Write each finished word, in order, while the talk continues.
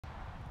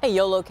A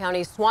Yolo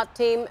County SWAT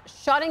team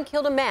shot and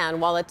killed a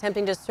man while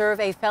attempting to serve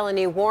a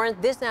felony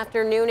warrant this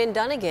afternoon in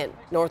Dunnigan,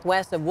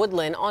 northwest of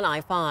Woodland on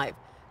I-5.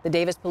 The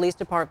Davis Police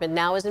Department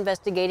now is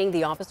investigating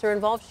the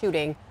officer-involved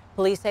shooting.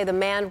 Police say the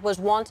man was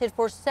wanted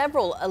for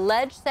several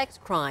alleged sex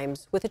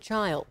crimes with a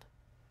child.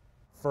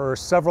 For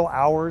several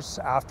hours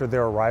after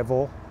their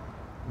arrival,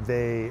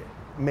 they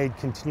made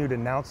continued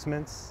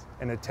announcements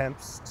and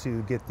attempts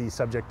to get the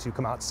subject to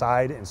come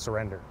outside and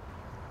surrender.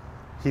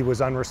 He was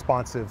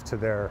unresponsive to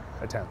their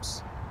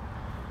attempts.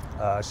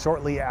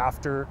 Shortly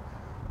after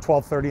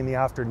 12:30 in the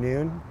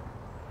afternoon,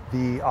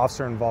 the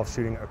officer-involved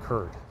shooting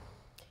occurred.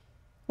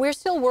 We're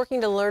still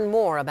working to learn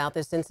more about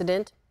this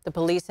incident. The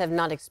police have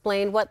not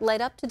explained what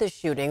led up to the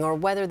shooting or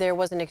whether there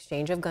was an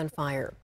exchange of gunfire.